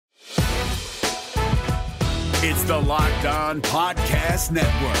It's the Locked On Podcast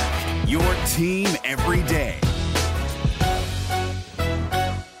Network, your team every day.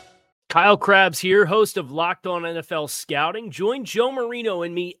 Kyle Krabs here, host of Locked On NFL Scouting. Join Joe Marino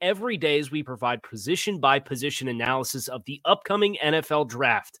and me every day as we provide position-by-position analysis of the upcoming NFL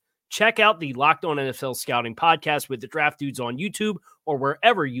Draft. Check out the Locked On NFL Scouting podcast with the Draft Dudes on YouTube or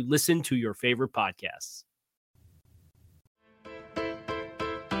wherever you listen to your favorite podcasts.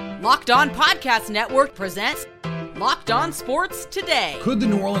 Locked On Podcast Network presents Locked On Sports Today. Could the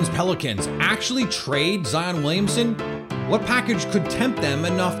New Orleans Pelicans actually trade Zion Williamson? What package could tempt them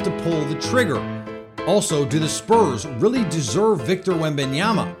enough to pull the trigger? Also, do the Spurs really deserve Victor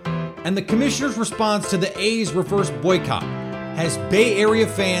Wembanyama? And the commissioner's response to the A's reverse boycott has Bay Area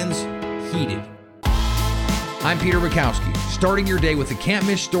fans heated. I'm Peter Bukowski, starting your day with the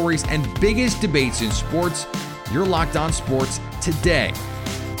can't-miss stories and biggest debates in sports. You're Locked On Sports Today.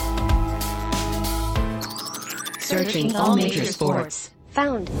 Searching all major sports.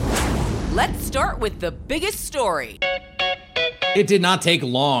 Found. Let's start with the biggest story. It did not take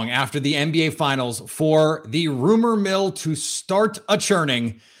long after the NBA Finals for the rumor mill to start a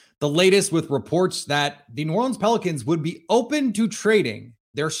churning. The latest with reports that the New Orleans Pelicans would be open to trading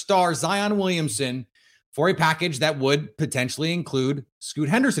their star Zion Williamson for a package that would potentially include Scoot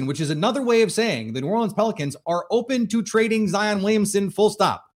Henderson, which is another way of saying the New Orleans Pelicans are open to trading Zion Williamson, full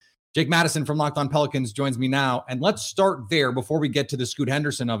stop. Jake Madison from Locked On Pelicans joins me now. And let's start there before we get to the Scoot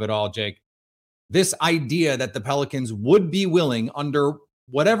Henderson of it all, Jake. This idea that the Pelicans would be willing under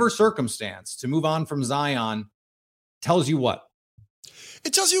whatever circumstance to move on from Zion tells you what?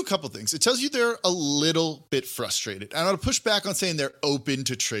 It tells you a couple things. It tells you they're a little bit frustrated. I'm going to push back on saying they're open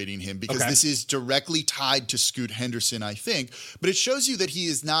to trading him because this is directly tied to Scoot Henderson, I think. But it shows you that he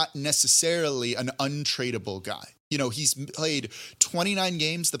is not necessarily an untradeable guy. You know, he's played 29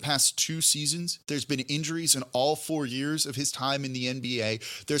 games the past 2 seasons. There's been injuries in all 4 years of his time in the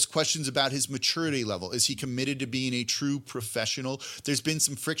NBA. There's questions about his maturity level. Is he committed to being a true professional? There's been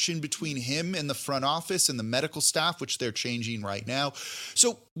some friction between him and the front office and the medical staff, which they're changing right now.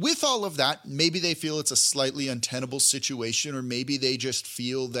 So with all of that, maybe they feel it's a slightly untenable situation, or maybe they just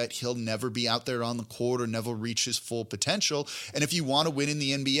feel that he'll never be out there on the court or never reach his full potential. And if you want to win in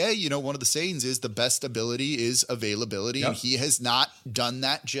the NBA, you know, one of the sayings is the best ability is availability, and he has not done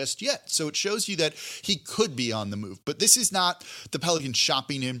that just yet. So it shows you that he could be on the move. But this is not the Pelicans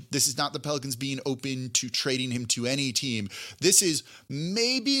shopping him. This is not the Pelicans being open to trading him to any team. This is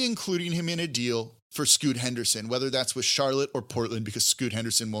maybe including him in a deal for Scoot Henderson, whether that's with Charlotte or Portland, because Scoot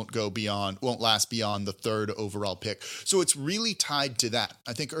Henderson won't last beyond the 3rd overall pick. So it's really tied to that.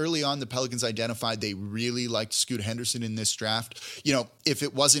 I think early on the Pelicans identified they really liked Scoot Henderson in this draft. You know, if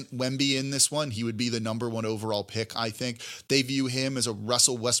it wasn't Wemby in this one, he would be the number 1 overall pick, I think. They view him as a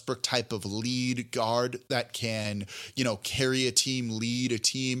Russell Westbrook type of lead guard that can, you know, carry a team, lead a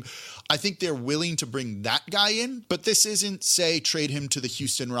team. I think they're willing to bring that guy in, but this isn't, say, trade him to the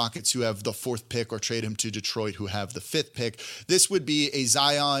Houston Rockets who have the 4th pick, or trade him to Detroit who have the 5th pick. This would be a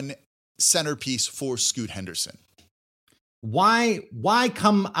Zion centerpiece for Scoot Henderson. Why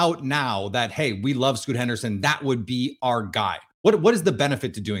come out now that, hey, we love Scoot Henderson, that would be our guy? What is the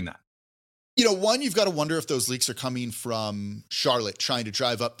benefit to doing that? You know, one, you've got to wonder if those leaks are coming from Charlotte trying to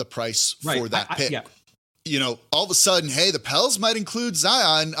drive up the price for that pick. You know, all of a sudden, hey, the Pels might include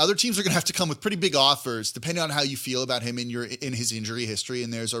Zion. Other teams are going to have to come with pretty big offers, depending on how you feel about him in his injury history,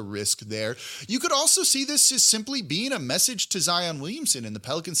 and there's a risk there. You could also see this as simply being a message to Zion Williamson and the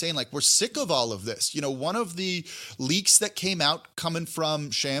Pelicans saying, like, we're sick of all of this. You know, one of the leaks that came out coming from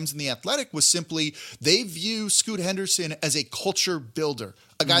Shams and The Athletic was simply they view Scoot Henderson as a culture builder,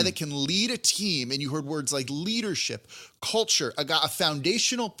 a guy that can lead a team, and you heard words like leadership, culture, a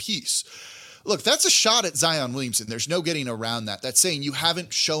foundational piece. Look, that's a shot at Zion Williamson. There's no getting around that. That's saying you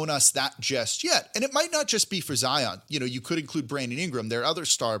haven't shown us that just yet. And it might not just be for Zion. You know, you could include Brandon Ingram, their other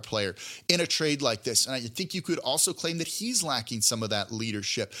star player, in a trade like this. And I think you could also claim that he's lacking some of that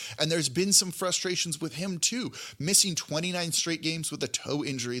leadership. And there's been some frustrations with him too, missing 29 straight games with a toe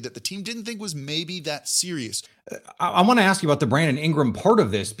injury that the team didn't think was maybe that serious. I want to ask you about the Brandon Ingram part of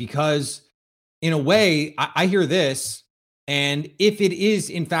this, because in a way, I hear this. And if it is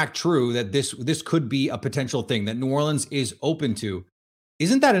in fact true that this could be a potential thing that New Orleans is open to,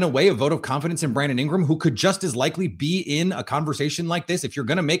 isn't that in a way a vote of confidence in Brandon Ingram, who could just as likely be in a conversation like this? If you're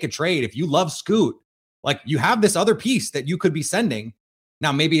going to make a trade, if you love Scoot, like, you have this other piece that you could be sending.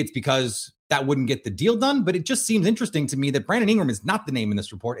 Now, maybe it's because that wouldn't get the deal done, but it just seems interesting to me that Brandon Ingram is not the name in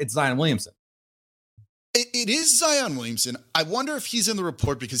this report. It's Zion Williamson. It is Zion Williamson. I wonder if he's in the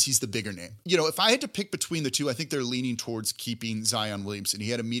report because he's the bigger name. If I had to pick between the two, I think they're leaning towards keeping Zion Williamson.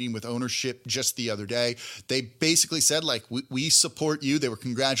 He had a meeting with ownership just the other day. They basically said, we support you. They were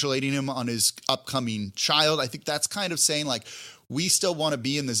congratulating him on his upcoming child. I think that's kind of saying, we still want to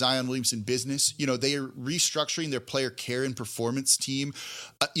be in the Zion Williamson business. They are restructuring their player care and performance team,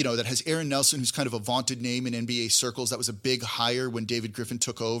 that has Aaron Nelson, who's kind of a vaunted name in NBA circles. That was a big hire when David Griffin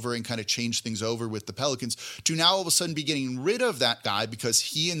took over and kind of changed things over with the Pelicans, to now all of a sudden be getting rid of that guy because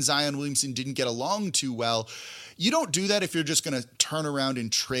he and Zion Williamson didn't get along too well. You don't do that if you're just going to turn around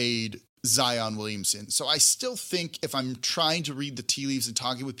and trade Zion Williamson. So I still think, if I'm trying to read the tea leaves and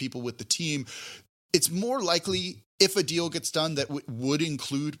talking with people with the team, it's more likely, if a deal gets done, that would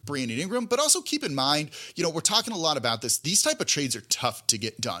include Brandon Ingram. But also keep in mind, we're talking a lot about this. These type of trades are tough to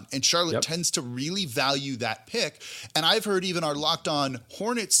get done. And Charlotte tends to really value that pick. And I've heard even our Locked On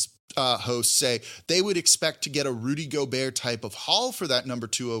Hornets hosts say they would expect to get a Rudy Gobert type of haul for that number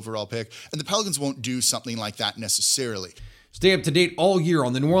 2 overall pick. And the Pelicans won't do something like that necessarily. Stay up to date all year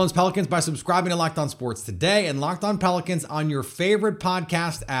on the New Orleans Pelicans by subscribing to Locked On Sports today and Locked On Pelicans on your favorite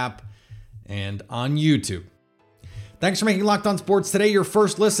podcast app and on YouTube. Thanks for making Locked On Sports today your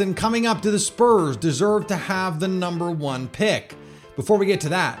first listen. Coming up, do the Spurs deserve to have the number 1 pick? Before we get to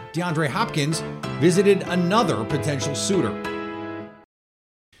that, DeAndre Hopkins visited another potential suitor.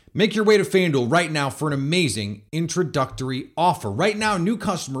 Make your way to FanDuel right now for an amazing introductory offer. Right now, new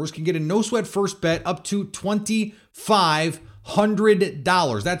customers can get a no-sweat first bet up to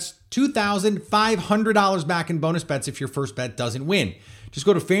 $2,500. That's $2,500 back in bonus bets if your first bet doesn't win. Just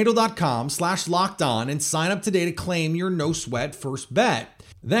go to FanDuel.com/lockedon and sign up today to claim your no-sweat first bet.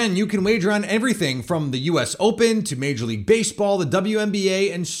 Then you can wager on everything from the U.S. Open to Major League Baseball, the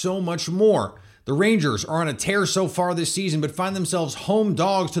WNBA, and so much more. The Rangers are on a tear so far this season, but find themselves home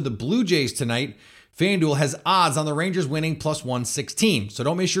dogs to the Blue Jays tonight. FanDuel has odds on the Rangers winning plus 116. So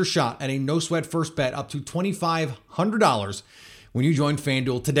don't miss your shot at a no-sweat first bet up to $2,500 when you join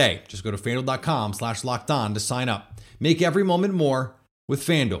FanDuel today. Just go to FanDuel.com/lockedon to sign up. Make every moment more with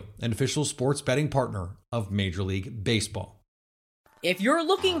FanDuel, an official sports betting partner of Major League Baseball. If you're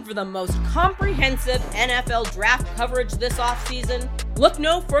looking for the most comprehensive NFL draft coverage this offseason, look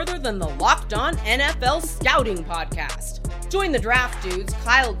no further than the Locked On NFL Scouting Podcast. Join the draft dudes,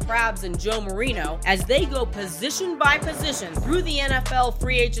 Kyle Krabs and Joe Marino, as they go position by position through the NFL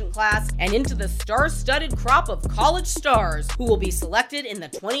free agent class and into the star-studded crop of college stars who will be selected in the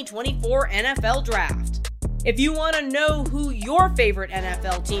 2024 NFL Draft. If you want to know who your favorite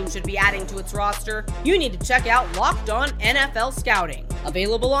NFL team should be adding to its roster, you need to check out Locked On NFL Scouting,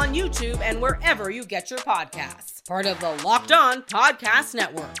 available on YouTube and wherever you get your podcasts. Part of the Locked On Podcast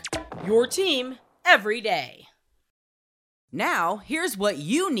Network, your team every day. Now, here's what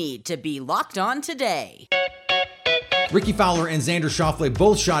you need to be locked on today. Ricky Fowler and Xander Schauffele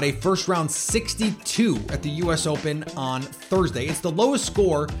both shot a first-round 62 at the U.S. Open on Thursday. It's the lowest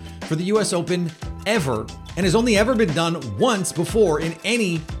score for the U.S. Open ever and has only ever been done once before in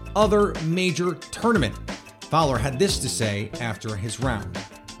any other major tournament. Fowler had this to say after his round.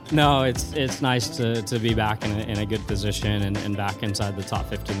 No, it's nice to be back in a good position and back inside the top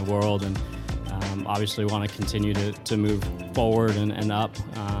 50 in the world, and obviously want to continue to move forward and up.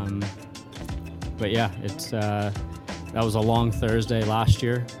 But yeah, that was a long Thursday last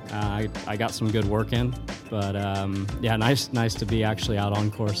year. I got some good work in, but yeah, nice to be actually out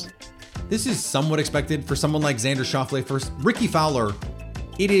on course. This is somewhat expected for someone like Xander Schauffele first. Ricky Fowler,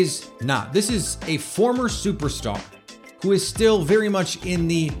 it is not. This is a former superstar who is still very much in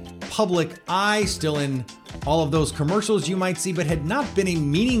the public eye, still in all of those commercials you might see, but had not been a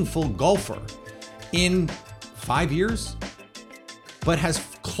meaningful golfer in 5 years, but has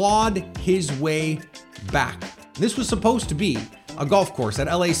clawed his way back. This was supposed to be a golf course at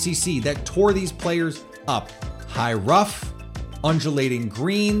LACC that tore these players up. High rough, undulating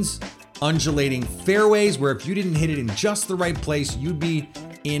greens, undulating fairways where if you didn't hit it in just the right place, you'd be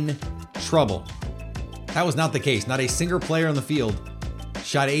in trouble. That was not the case. Not a single player on the field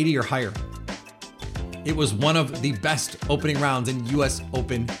shot 80 or higher. It was one of the best opening rounds in U.S.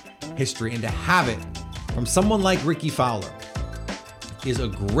 Open history, and to have it from someone like Ricky Fowler is a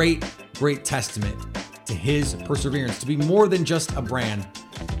great testament to his perseverance, to be more than just a brand,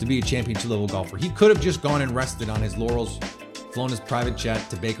 to be a championship level golfer. He could have just gone and rested on his laurels, flown his private jet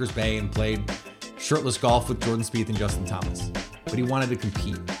to Baker's Bay and played shirtless golf with Jordan Spieth and Justin Thomas. But he wanted to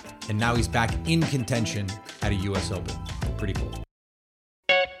compete, and now he's back in contention at a U.S. Open. Pretty cool.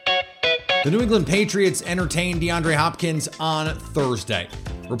 The New England Patriots entertained DeAndre Hopkins on Thursday.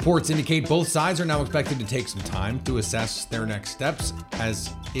 Reports indicate both sides are now expected to take some time to assess their next steps,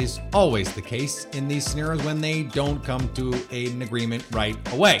 as is always the case in these scenarios when they don't come to an agreement right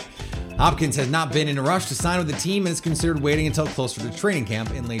away. Hopkins has not been in a rush to sign with the team and is considered waiting until closer to training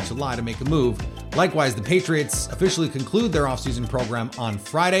camp in late July to make a move. Likewise, the Patriots officially conclude their offseason program on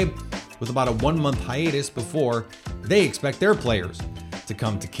Friday with about a 1-month hiatus before they expect their players to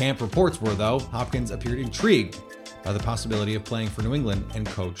come to camp. Reports were, though, Hopkins appeared intrigued by the possibility of playing for New England and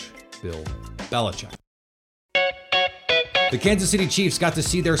coach Bill Belichick. The Kansas City Chiefs got to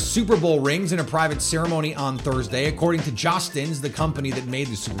see their Super Bowl rings in a private ceremony on Thursday. According to Justin's, the company that made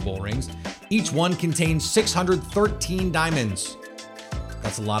the Super Bowl rings, each one contains 613 diamonds.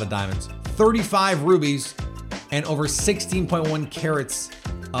 That's a lot of diamonds. 35 rubies and over 16.1 carats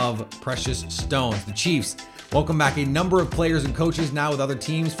of precious stones. The Chiefs welcome back a number of players and coaches now with other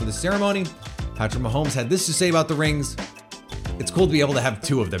teams for the ceremony. Patrick Mahomes had this to say about the rings. It's cool to be able to have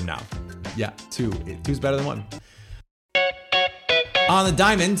 2 of them now. Yeah, 2. 2's better than 1. On the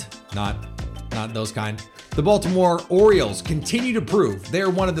diamond, not those kind, the Baltimore Orioles continue to prove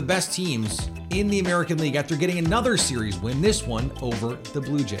they're one of the best teams in the American League after getting another series win, this one over the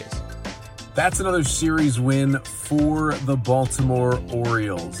Blue Jays. That's another series win for the Baltimore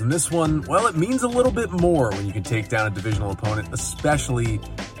Orioles. And this one, well, it means a little bit more when you can take down a divisional opponent, especially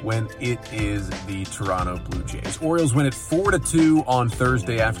when it is the Toronto Blue Jays. Orioles win it 4-2 on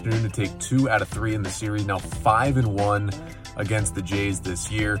Thursday afternoon to take 2 out of 3 in the series, now 5-1 against the Jays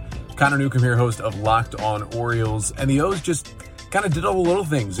this year. Connor Newcomb here, host of Locked On Orioles. And the O's just kind of did all the little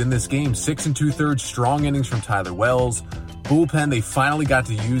things in this game. 6 2/3 strong innings from Tyler Wells. Bullpen, they finally got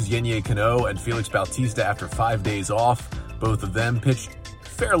to use Yennier Cano and Felix Bautista after 5 days off. Both of them pitched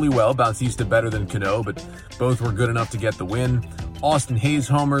fairly well. Bautista better than Cano, but both were good enough to get the win. Austin Hayes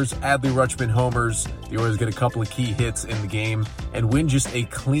homers, Adley Rutschman homers. The Orioles get a couple of key hits in the game and win just a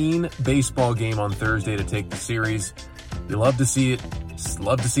clean baseball game on Thursday to take the series. You love to see it.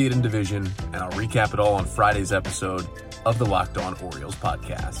 Love to see it in division, and I'll recap it all on Friday's episode of the Locked On Orioles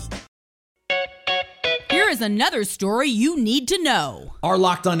podcast. Here is another story you need to know. Our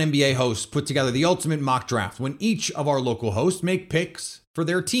Locked On NBA hosts put together the ultimate mock draft when each of our local hosts make picks for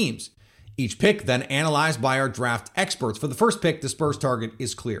their teams. Each pick then analyzed by our draft experts. For the first pick, the Spurs target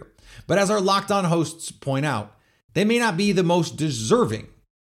is clear. But as our Locked On hosts point out, they may not be the most deserving.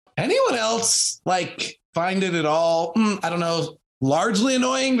 Anyone else find it at all, I don't know, largely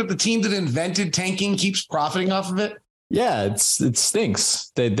annoying that the team that invented tanking keeps profiting off of it? Yeah, it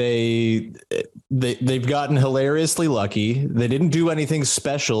stinks. They've gotten hilariously lucky. They didn't do anything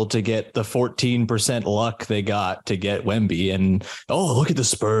special to get the 14% luck they got to get Wemby. And look at the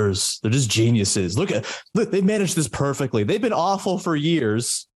Spurs. They're just geniuses. Look, they managed this perfectly. They've been awful for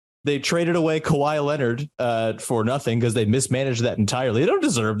years. They traded away Kawhi Leonard for nothing because they mismanaged that entirely. They don't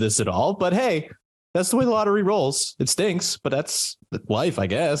deserve this at all. But hey, that's the way the lottery rolls. It stinks, but that's life, I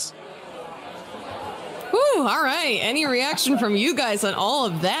guess. Ooh, all right. Any reaction from you guys on all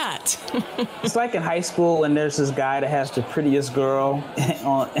of that? It's like in high school when there's this guy that has the prettiest girl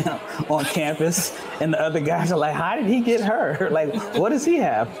on campus, and the other guys are like, how did he get her? Like, what does he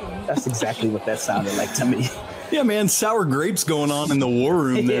have? That's exactly what that sounded like to me. Yeah, man, sour grapes going on in the war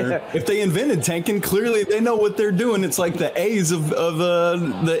room there. Yeah. If they invented tanking, clearly they know what they're doing. It's like the A's of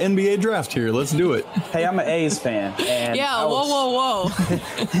the NBA draft here. Let's do it. Hey, I'm an A's fan. And yeah, whoa.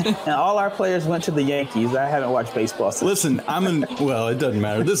 And all our players went to the Yankees. I haven't watched baseball since. Listen, it doesn't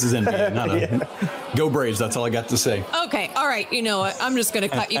matter. This is NBA, not Go Braves. That's all I got to say. Okay, all right. You know what? I'm just going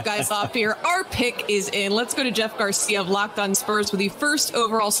to cut you guys off here. Our pick is in. Let's go to Jeff Garcia of Locked On Spurs with the first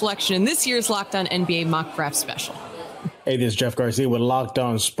overall selection in this year's Locked On NBA Mock Draft Special. Hey, this is Jeff Garcia with Locked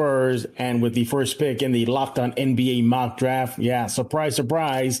On Spurs, and with the first pick in the Locked On NBA mock draft. Yeah, surprise,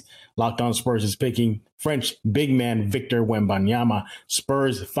 surprise. Locked On Spurs is picking French big man Victor Wembanyama.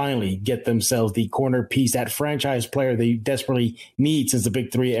 Spurs finally get themselves the corner piece, that franchise player they desperately need since the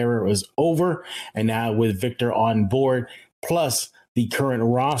Big Three era was over. And now with Victor on board, plus the current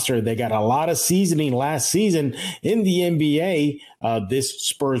roster, they got a lot of seasoning last season in the NBA. This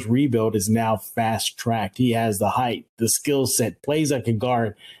Spurs rebuild is now fast-tracked. He has the height, the skill set, plays like a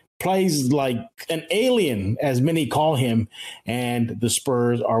guard, plays like an alien, as many call him. And the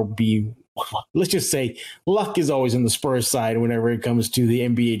Spurs let's just say, luck is always on the Spurs side whenever it comes to the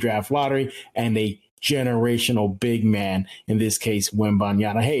NBA draft lottery, and a generational big man, in this case,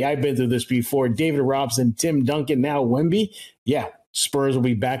 Wembanyama. Hey, I've been through this before. David Robinson, Tim Duncan, now Wemby. Yeah, Spurs will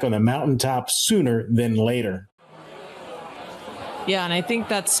be back on the mountaintop sooner than later. Yeah, and I think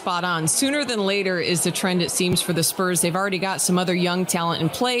that's spot on. Sooner than later is the trend, it seems, for the Spurs. They've already got some other young talent in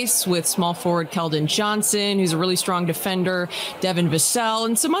place with small forward Keldon Johnson, who's a really strong defender, Devin Vassell,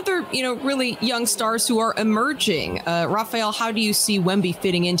 and some other, really young stars who are emerging. Raphael, how do you see Wemby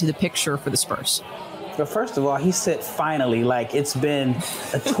fitting into the picture for the Spurs? But first of all, he said finally, like it's been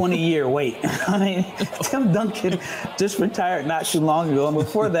a 20-year wait. I mean, Tim Duncan just retired not too long ago. And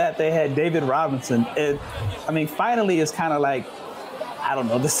before that, they had David Robinson. Finally is kind of like, I don't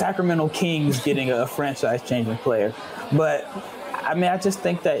know, the Sacramento Kings getting a franchise-changing player. But, I just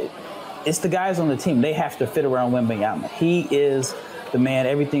think that it's the guys on the team. They have to fit around Wembanyama. He is the man.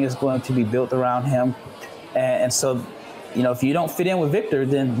 Everything is going to be built around him. And so, if you don't fit in with Victor,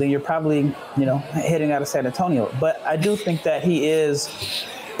 then you're probably, heading out of San Antonio. But I do think that he is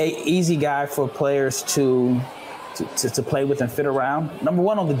an easy guy for players to play with and fit around. Number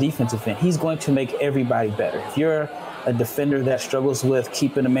one, on the defensive end, he's going to make everybody better. If you're a defender that struggles with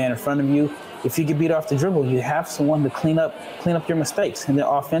keeping a man in front of you, if you get beat off the dribble, you have someone to clean up your mistakes. And then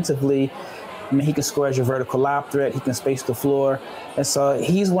offensively, he can score as your vertical lob threat. He can space the floor. And so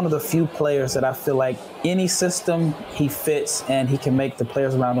he's one of the few players that I feel like any system he fits and he can make the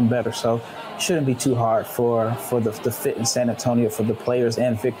players around him better. So it shouldn't be too hard for the fit in San Antonio for the players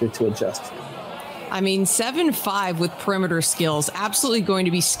and Victor to adjust. 7'5" with perimeter skills, absolutely going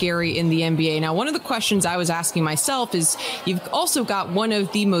to be scary in the NBA. Now, one of the questions I was asking myself is, you've also got one of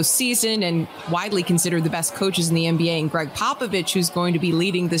the most seasoned and widely considered the best coaches in the NBA, and Greg Popovich, who's going to be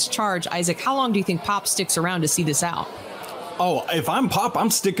leading this charge. Isaac, how long do you think Pop sticks around to see this out? Oh, if I'm Pop,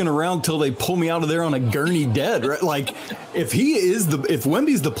 I'm sticking around till they pull me out of there on a gurney dead, right? Like, if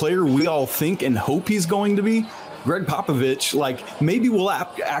Wemby's the player we all think and hope he's going to be, Greg Popovich, maybe we'll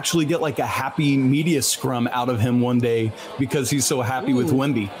actually get a happy media scrum out of him one day because he's so happy with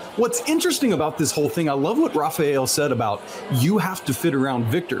Wemby. What's interesting about this whole thing, I love what Raphael said about you have to fit around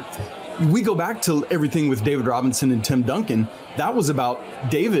Victor. We go back to everything with David Robinson and Tim Duncan. That was about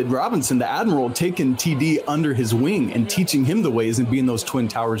David Robinson, the Admiral, taking TD under his wing and teaching him the ways and being those twin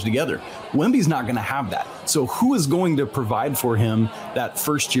towers together. Wemby's not going to have that. So who is going to provide for him that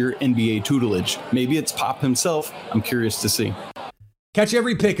first-year NBA tutelage? Maybe it's Pop himself. I'm curious to see. Catch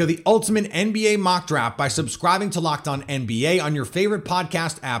every pick of the ultimate NBA mock draft by subscribing to Locked On NBA on your favorite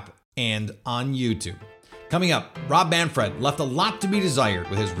podcast app and on YouTube. Coming up, Rob Manfred left a lot to be desired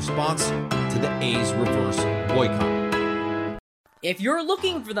with his response to the A's reverse boycott. If you're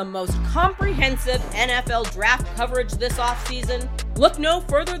looking for the most comprehensive NFL draft coverage this offseason, look no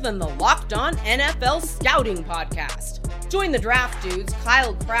further than the Locked On NFL Scouting Podcast. Join the draft dudes,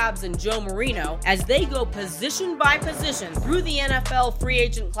 Kyle Krabs and Joe Marino, as they go position by position through the NFL free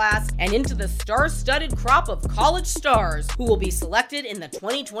agent class and into the star-studded crop of college stars who will be selected in the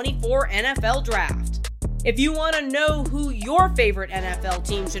 2024 NFL Draft. If you want to know who your favorite NFL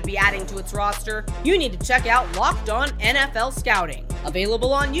team should be adding to its roster, you need to check out Locked On NFL Scouting,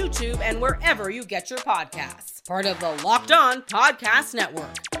 available on YouTube and wherever you get your podcasts. Part of the Locked On Podcast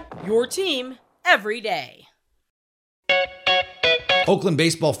Network, your team every day. Oakland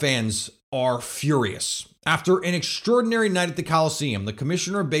baseball fans are furious. After an extraordinary night at the Coliseum, the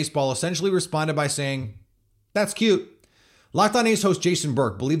commissioner of baseball essentially responded by saying, "That's cute." Locked On A's host Jason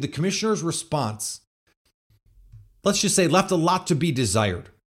Burke believed the commissioner's response, let's just say, left a lot to be desired.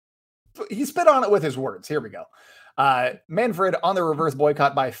 He spit on it with his words. Here we go. Manfred on the reverse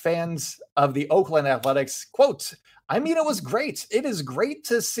boycott by fans of the Oakland Athletics. Quote, it was great. It is great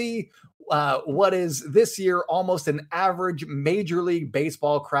to see what is this year almost an average Major League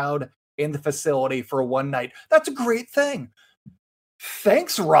Baseball crowd in the facility for one night. That's a great thing.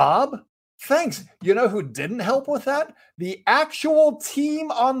 Thanks, Rob. Thanks. You know who didn't help with that? The actual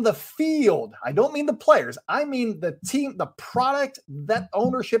team on the field. I don't mean the players. I mean the team, the product that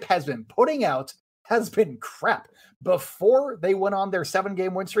ownership has been putting out has been crap. Before they went on their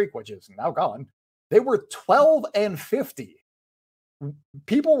 7-game win streak, which is now gone, they were 12-50.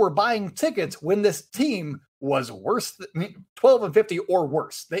 People were buying tickets when this team was worse than 12-50 or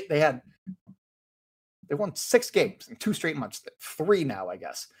worse. They won 6 games in 2 straight months, 3 now, I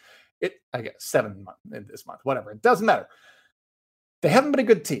guess. 7 months in this month, whatever. It doesn't matter. They haven't been a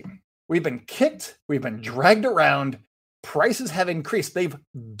good team. We've been kicked. We've been dragged around. Prices have increased. They've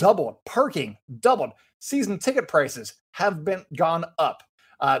doubled. Parking doubled. Season ticket prices have gone up.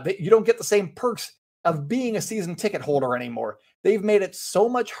 You don't get the same perks of being a season ticket holder anymore. They've made it so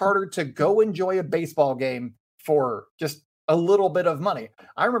much harder to go enjoy a baseball game for just a little bit of money.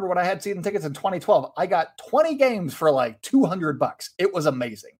 I remember when I had season tickets in 2012, I got 20 games for like $200. It was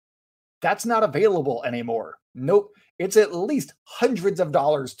amazing. That's not available anymore. Nope. It's at least hundreds of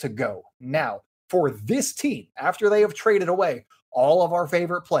dollars to go. Now, for this team, after they have traded away all of our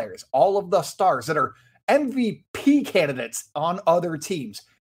favorite players, all of the stars that are MVP candidates on other teams.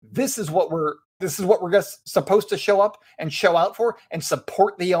 This is what we're supposed to show up and show out for and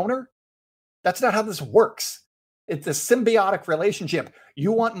support the owner. That's not how this works. It's a symbiotic relationship.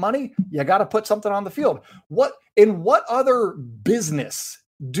 You want money, you got to put something on the field. In what other business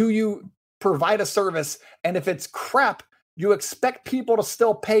do you provide a service, and if it's crap, you expect people to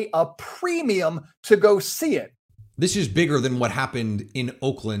still pay a premium to go see it? This is bigger than what happened in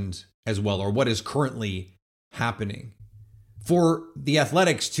Oakland as well, or what is currently happening. For the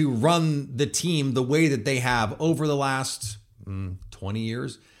Athletics to run the team the way that they have over the last 20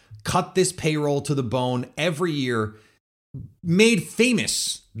 years, cut this payroll to the bone every year, made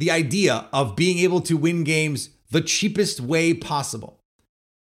famous the idea of being able to win games the cheapest way possible.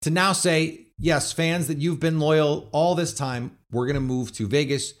 To now say, yes, fans that you've been loyal all this time, we're going to move to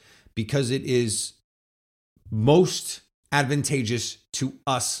Vegas because it is most advantageous to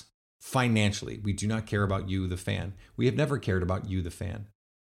us financially. We do not care about you, the fan. We have never cared about you, the fan.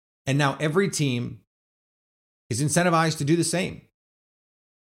 And now every team is incentivized to do the same.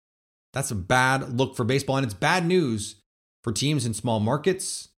 That's a bad look for baseball, and it's bad news for teams in small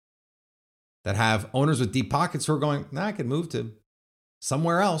markets that have owners with deep pockets who are going, I could move to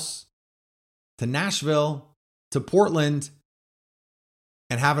somewhere else, to Nashville, to Portland,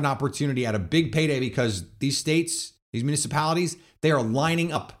 and have an opportunity at a big payday because these states, these municipalities, they are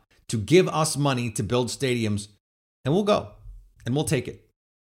lining up to give us money to build stadiums, and we'll go and we'll take it.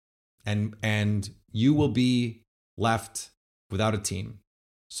 And you will be left without a team.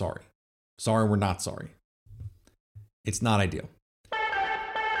 Sorry, we're not sorry. It's not ideal.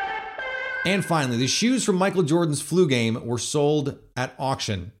 And finally, the shoes from Michael Jordan's flu game were sold at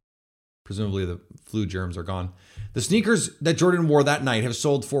auction. Presumably the flu germs are gone. The sneakers that Jordan wore that night have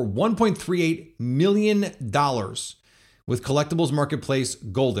sold for $1.38 million with collectibles marketplace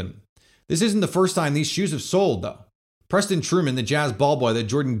Golden. This isn't the first time these shoes have sold, though. Preston Truman, the Jazz ball boy that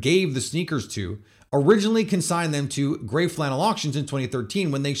Jordan gave the sneakers to, originally consigned them to Gray Flannel Auctions in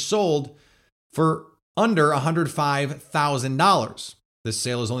 2013 when they sold for under $105,000. This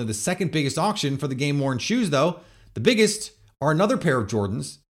sale is only the second biggest auction for the game-worn shoes, though. The biggest are another pair of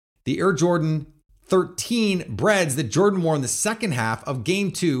Jordans, the Air Jordan 13 Breads that Jordan wore in the second half of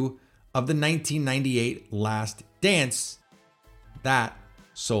Game 2 of the 1998 Last Dance. That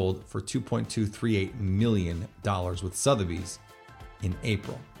sold for $2.238 million with Sotheby's in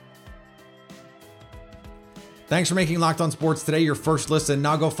April. Thanks for making Locked On Sports today your first listen.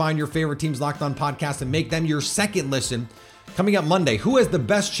 Now go find your favorite team's Locked On podcast and make them your second listen. Coming up Monday, who has the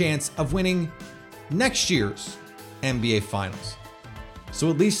best chance of winning next year's NBA Finals? So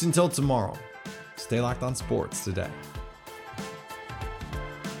at least until tomorrow, stay locked on sports today.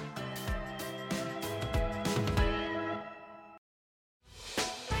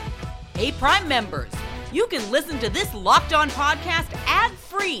 Hey, Prime members, you can listen to this Locked On podcast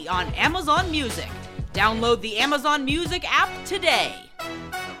ad-free on Amazon Music. Download the Amazon Music app today.